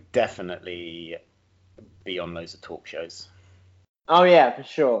 He would definitely be on loads of talk shows. Oh yeah, for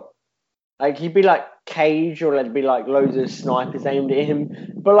sure. Like, he'd be like Cage, or there'd be like loads of snipers aimed at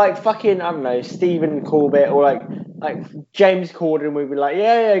him. But like fucking, I don't know, Stephen Corbett, or like James Corden would be like,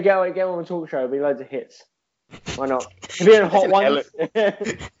 yeah, get on the talk show. It'd be loads of hits. Why not? He'd be in Hot Ones.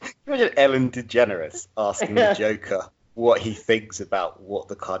 Imagine Ellen DeGeneres asking the Joker what he thinks about what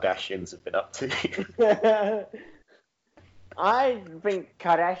the Kardashians have been up to. I think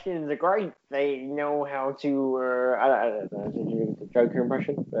Kardashians are great. They know how to. I don't know. Did you do the Joker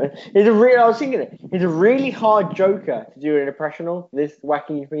impression? I was thinking it's a really hard Joker to do an impression of, this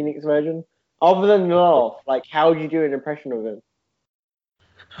Wacky Phoenix version. Other than laugh, like, how do you do an impression of him?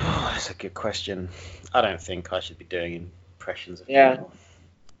 That's a good question. I don't think I should be doing impressions of Yeah. people.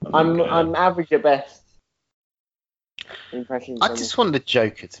 I'm average at best. Impressions. I just want the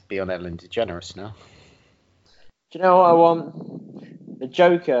Joker to be on Ellen DeGeneres now. Do you know what I want? The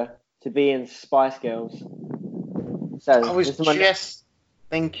Joker to be in Spice Girls. So I was just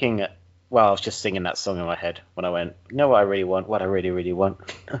thinking. Well, I was just singing that song in my head when I went, you know what I really want? What I really, really want?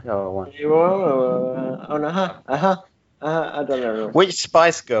 Oh, I want. Oh, no, I don't know. Which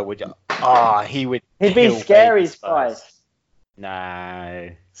Spice Girl would you... he would He'd kill be Scary Baby Spice. No.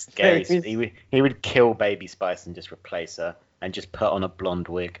 Scary. He would kill Baby Spice and just replace her and just put on a blonde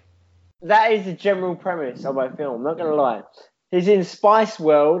wig. That is the general premise of my film, I'm not going to lie. He's in Spice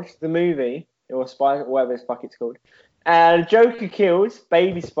World, the movie, or Spice, whatever the fuck it's called. And Joker kills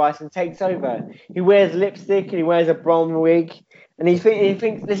Baby Spice and takes over. He wears lipstick and he wears a blonde wig. And he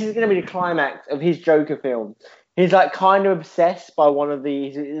thinks this is going to be the climax of his Joker film. He's like kind of obsessed by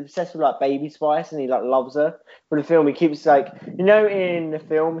he's obsessed with like Baby Spice, and he like loves her. For the film, he keeps like, in the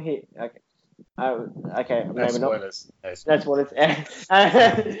film, okay, No spoilers. that's what it's.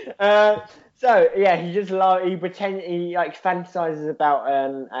 So yeah, he pretends he like fantasizes about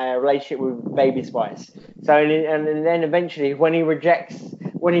a relationship with Baby Spice. So and then eventually when he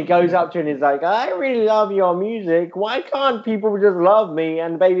goes up to her and he's like, I really love your music. Why can't people just love me?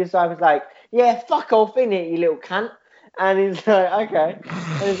 And Baby Spice is like, yeah, fuck off in it, you little cunt. And he's like, okay.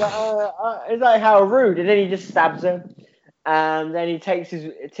 And it's like how rude. And then he just stabs her. And then he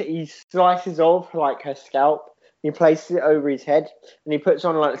slices off like her scalp. He places it over his head, and he puts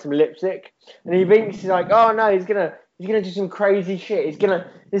on like some lipstick. And he thinks he's like, oh no, he's gonna do some crazy shit.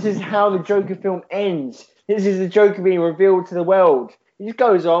 This is how the Joker film ends. This is the Joker being revealed to the world. He just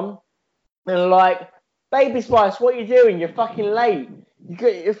goes on and like, Baby Spice, what are you doing? You're fucking late.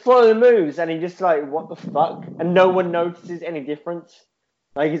 You follow the moves, and he just like, what the fuck? And no one notices any difference.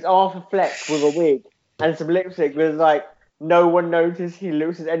 Like it's Arthur Fleck with a wig and some lipstick, but it's like no one noticed he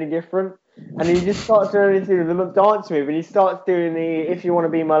looks any different. And he just starts doing the dance move, and he starts doing the "If you want to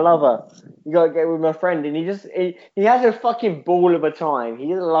be my lover, you gotta get with my friend." And he has a fucking ball of a time. He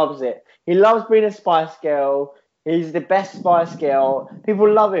just loves it. He loves being a Spice Girl. He's the best Spice Girl.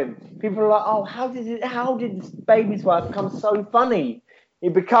 People love him. People are like, "Oh, how did this Baby Spice become so funny?" He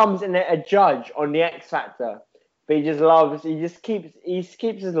becomes a judge on the X Factor. But he keeps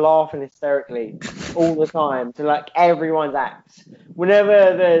us laughing hysterically all the time to like everyone's acts.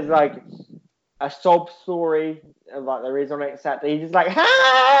 Whenever there's like a sob story like there is on X Factor, he's just like,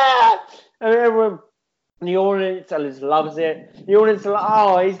 ha! And everyone, the audience just loves it. The audience are like,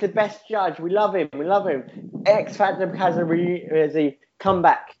 oh, he's the best judge. We love him. We love him. X Factor has a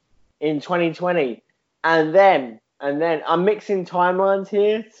comeback in 2020, and then I'm mixing timelines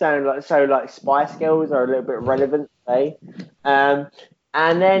here, so like Spice Girls are a little bit relevant, eh?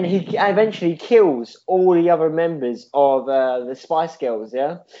 And then he eventually kills all the other members of the Spice Girls,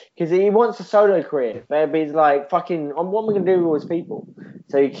 yeah, because he wants a solo career. But he's like, fucking, what am I gonna do with all these people?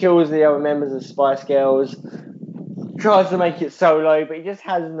 So he kills the other members of Spice Girls, tries to make it solo, but he just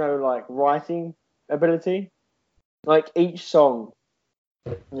has no like writing ability. Like each song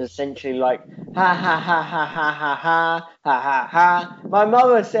essentially like ha ha ha ha ha ha ha ha ha ha. My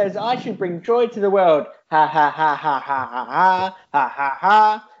mother says I should bring joy to the world. Ha ha ha ha ha ha ha ha ha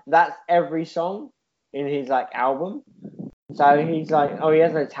ha. That's every song in his like album. So he's like, oh, he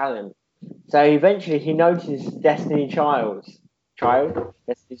has no talent. So eventually he notices Destiny's Child.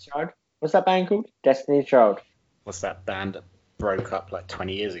 Destiny's Child. What's that band called? Destiny's Child. What's that band that broke up like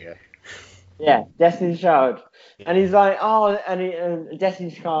 20 years ago? Yeah, Destiny's Child. And he's like, oh, and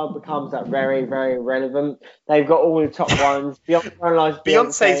Destiny's Child becomes like very, very relevant. They've got all the top ones.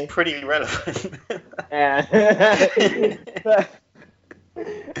 Beyonce's pretty relevant. Yeah.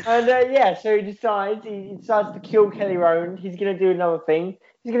 So he decides to kill Kelly Rowland. He's gonna do another thing.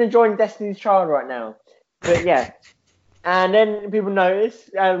 He's gonna join Destiny's Child right now. But yeah. And then people notice,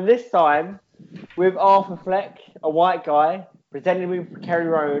 this time with Arthur Fleck, a white guy, pretending to be Kelly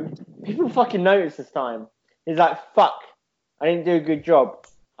Rowland, people fucking notice this time. He's like, fuck, I didn't do a good job.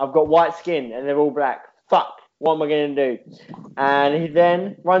 I've got white skin and they're all black. Fuck, what am I going to do? And he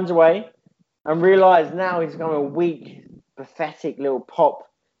then runs away and realizes now he's become a weak, pathetic little pop,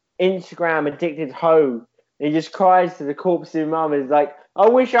 Instagram addicted hoe. And he just cries to the corpse of his mum. He's like, I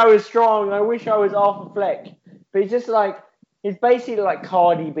wish I was strong. I wish I was Arthur Fleck. But he's just like, he's basically like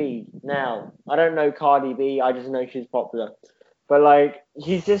Cardi B now. I don't know Cardi B. I just know she's popular. But like,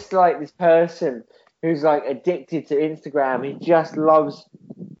 he's just like this person who's like addicted to Instagram. He just loves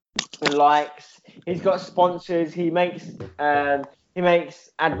the likes. He's got sponsors. He makes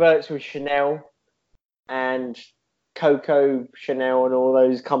adverts with Chanel and Coco Chanel and all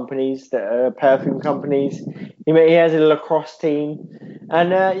those companies that are perfume companies. He has a lacrosse team,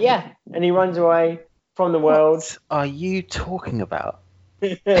 and and he runs away from the world. What are you talking about?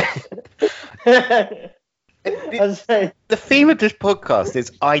 The theme of this podcast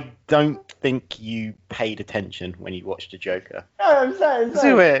is I don't think you paid attention when you watched the Joker. No, I'm saying.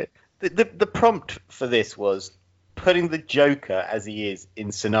 The prompt for this was putting the Joker as he is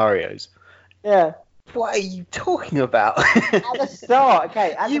in scenarios. Yeah. What are you talking about? At the start,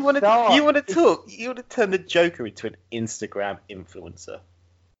 okay. You want to turn the Joker into an Instagram influencer.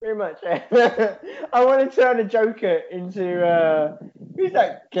 Pretty much. Yeah. I want to turn the Joker into who's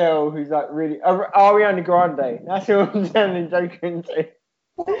that girl who's like really Ariana Grande. That's who I'm turning the Joker into.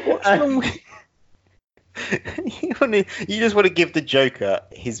 What's wrong with you? Just want to give the Joker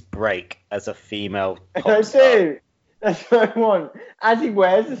his break as a female pop star. I do. That's what I want. As he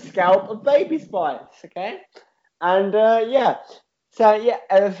wears the scalp of Baby Spice, okay? And so at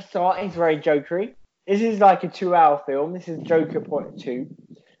the start he's very jokery. This is like a 2-hour film. This is Joker Part 2.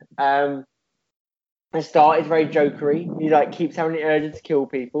 The start is very jokery. He like keeps having the urge to kill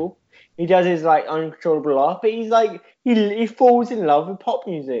people. he does his like uncontrollable laugh, but he's like he falls in love with pop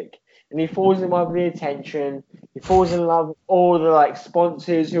music, and he falls in love with the attention. He falls in love with all the like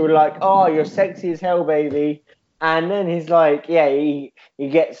sponsors who are like, "Oh, you're sexy as hell, baby," and then he's like, yeah, he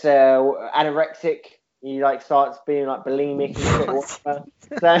gets anorexic. He like starts being like bulimic and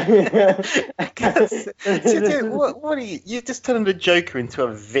shit. What are you? You're just turning the Joker into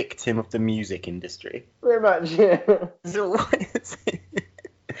a victim of the music industry. Pretty much, yeah. So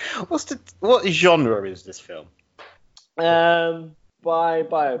what genre is this film? Biopic.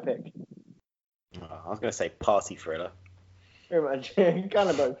 Oh, I was going to say party thriller. Pretty much, kind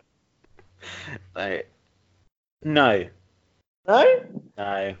of both. No. No?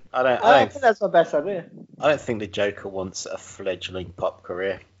 No, I don't think that's my best idea. I don't think the Joker wants a fledgling pop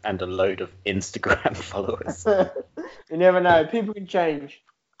career and a load of Instagram followers. You never know. People can change.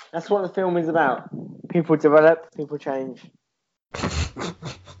 That's what the film is about. People develop, people change.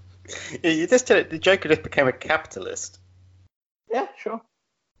 You just tell it, the Joker just became a capitalist. Yeah, sure.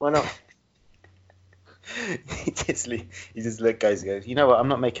 Why not? he just goes, you know what, I'm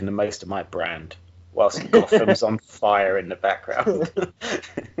not making the most of my brand whilst Gotham's on fire in the background.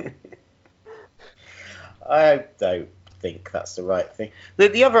 I don't think that's the right thing.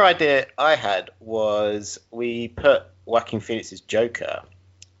 The other idea I had was we put Joaquin Phoenix's Joker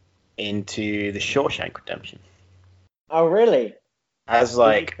into the Shawshank Redemption. Oh, really? As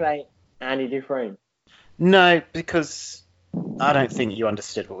like... Did you play Andy Dufresne? No, because I don't think you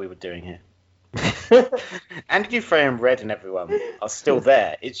understood what we were doing here. Andy Dufresne and Red and everyone are still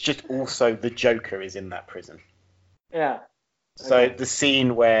there. It's just also the Joker is in that prison. Yeah. So okay. the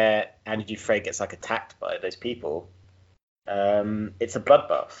scene where Andy Dufresne gets like attacked by those people, it's a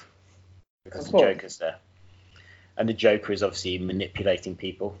bloodbath because the Joker's there, and the Joker is obviously manipulating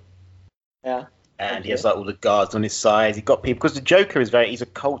people. Yeah. And he has like all the guards on his side. He got people because the Joker is he's a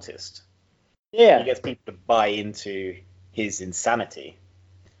cultist. Yeah. He gets people to buy into his insanity.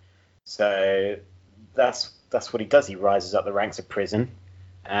 So that's what he does. He rises up the ranks of prison,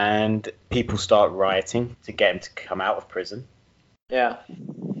 and people start rioting to get him to come out of prison. Yeah.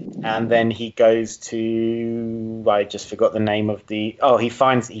 And then he goes to, I just forgot the name of the. Oh, he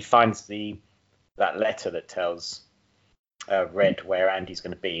finds that letter that tells Red where Andy's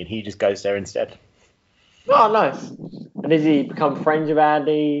going to be, and he just goes there instead. Oh, nice. And does he become friends with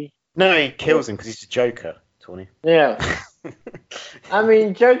Andy? No, he kills him because he's a Joker, Tawny. Yeah. I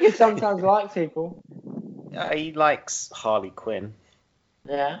mean, Joker sometimes likes people. He likes Harley Quinn.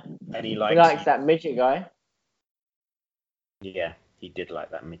 Yeah. And he likes that midget guy. Yeah, he did like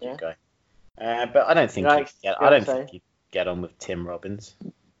that midget guy. But I don't think he'd get on with Tim Robbins.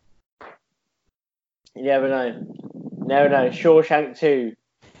 You never know. Never know. Shawshank 2.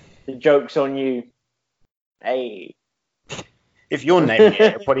 The joke's on you. Hey. If you're naming it,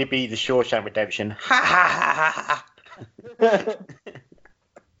 it'll probably be the Shawshank Redemption. Ha ha ha ha.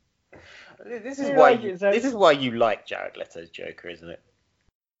 This is why you like Jared Leto's Joker, isn't it?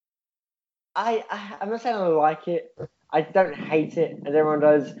 I'm not saying I like it. I don't hate it as everyone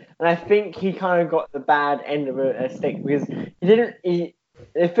does, and I think he kind of got the bad end of a stick because it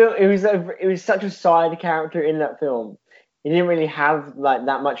was such a side character in that film. He didn't really have like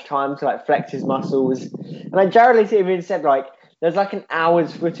that much time to like flex his muscles. And like Jared Leto even said, like there's like an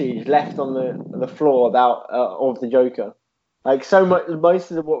hour's footage left on the floor about of the Joker. Like so much,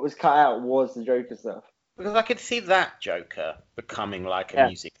 most of what was cut out was the Joker stuff. Because I could see that Joker becoming like a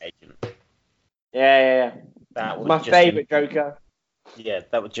music agent. Yeah. That was my favourite Joker. Yeah,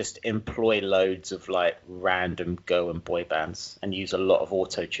 that would just employ loads of like random girl and boy bands and use a lot of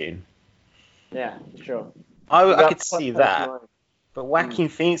auto-tune. Yeah, sure. I could see that. But Joaquin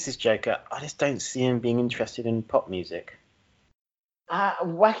Phoenix's Joker, I just don't see him being interested in pop music.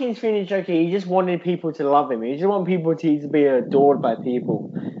 Joaquin Phoenix's Joker, he just wanted people to love him. He just wanted people to be adored by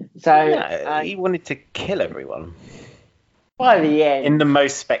people. So he wanted to kill everyone. By the end. In the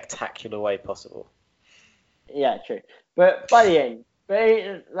most spectacular way possible. Yeah, true. But by the end,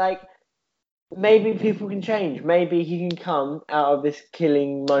 maybe people can change. Maybe he can come out of this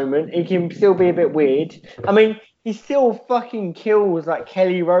killing moment. He can still be a bit weird. I mean, he still fucking kills like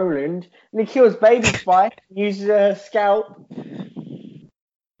Kelly Rowland, and he kills Baby Spice, uses a scalp.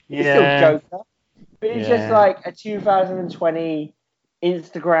 He's still Joker, but he's just like a 2020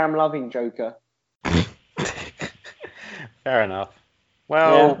 Instagram loving Joker. Fair enough.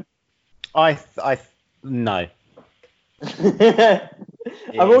 Well, I no. I've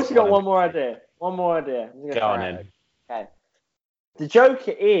also got one more idea. Go on then. Okay. The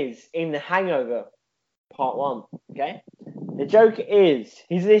Joker is in The Hangover Part 1. Okay. The Joker is.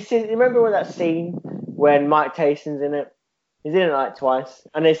 Remember that scene when Mike Tyson's in it? He's in it like twice,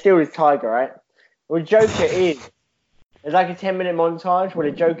 and they steal his tiger, right? Well, Joker is. It's like a 10-minute montage where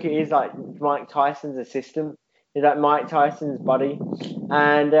the Joker is like Mike Tyson's assistant. He's like Mike Tyson's buddy.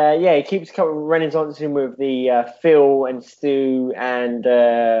 And yeah, he keeps renaissancing with the Phil and Stu and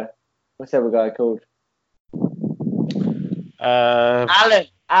what's the other guy called?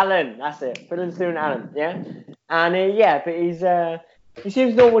 Alan, that's it. Phil and Stu and Alan, yeah? And yeah, but he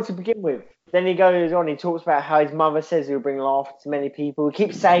seems normal to begin with. Then he goes on, he talks about how his mother says he'll bring laughter to many people. He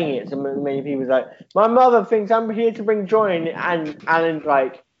keeps saying it to many people. He's like, my mother thinks I'm here to bring joy. And Alan's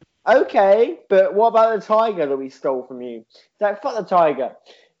like, okay, but what about the tiger that we stole from you? He's like, fuck the tiger.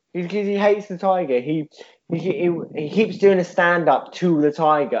 Because he hates the tiger. He keeps doing a stand-up to the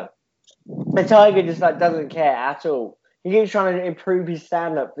tiger. The tiger just like doesn't care at all. He keeps trying to improve his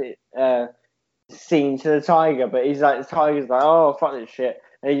stand-up scene to the tiger, but he's like, the tiger's like, oh, fuck this shit.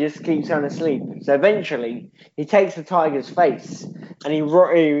 And he just keeps going to sleep. So eventually, he takes the tiger's face and he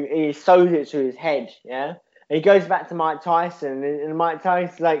sews it to his head, yeah? And he goes back to Mike Tyson, and Mike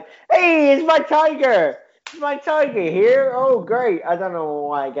Tyson's like, hey, it's my tiger! It's my tiger here! Oh, great. I don't know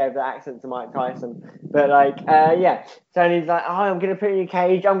why I gave that accent to Mike Tyson. But, like, yeah. So he's like, oh, I'm going to put you in a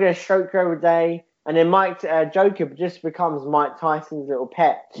cage. I'm going to stroke you every day. And then Joker just becomes Mike Tyson's little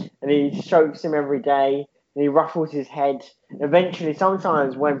pet. And he strokes him every day. And he ruffles his head. Eventually,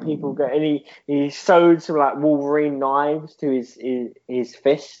 sometimes when people go, and he sewed some like Wolverine knives to his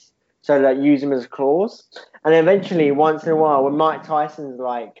fists, so that use them as claws. And eventually, once in a while, when Mike Tyson's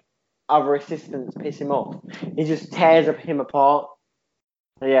like other assistants piss him off, he just tears him apart.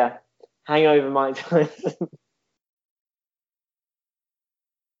 So, yeah, Hangover Mike Tyson.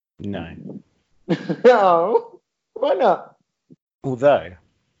 No. No, why not? Although,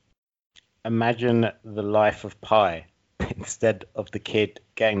 imagine the life of Pi. Instead of the kid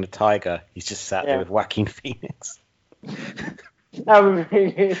getting the tiger, he's just sat there with Joaquin Phoenix.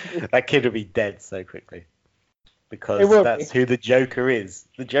 That kid would be dead so quickly. Because that's who the Joker is.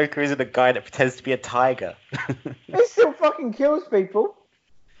 The Joker isn't a guy that pretends to be a tiger. He still fucking kills people.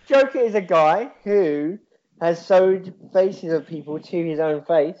 Joker is a guy who has sewed faces of people to his own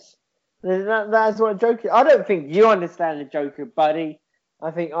face. That's what Joker is. I don't think you understand the Joker, buddy. I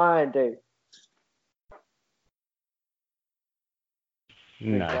think I do.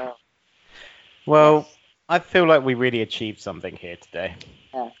 No. Well, I feel like we really achieved something here today.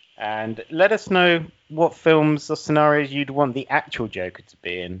 Yeah. And let us know what films or scenarios you'd want the actual Joker to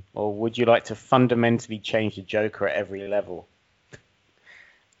be in. Or would you like to fundamentally change the Joker at every level?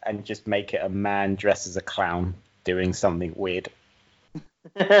 And just make it a man dressed as a clown doing something weird.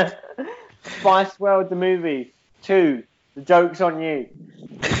 Spice World, the movie. 2. The joke's on you.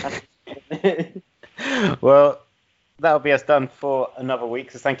 Well, that'll be us done for another week.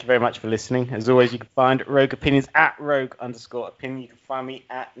 So thank you very much for listening. As always, you can find Rogue Opinions at Rogue_Opinion. You can find me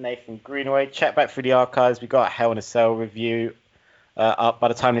at Nathan Greenaway. Check back through the archives. We've got a Hell in a Cell review up. By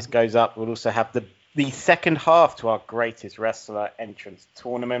the time this goes up, we'll also have the second half to our Greatest Wrestler Entrance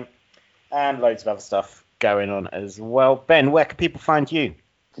Tournament and loads of other stuff going on as well. Ben, where can people find you?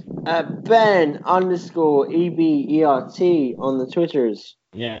 Ben_EBERT on the Twitters.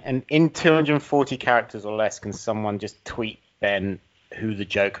 Yeah, and in 240 characters or less, can someone just tweet Ben who the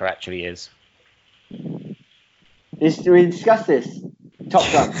Joker actually is? We discussed this.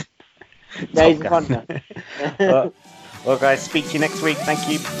 Top Gun. Days of Thunder. Well, guys, speak to you next week. Thank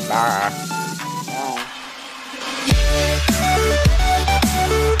you. Bye.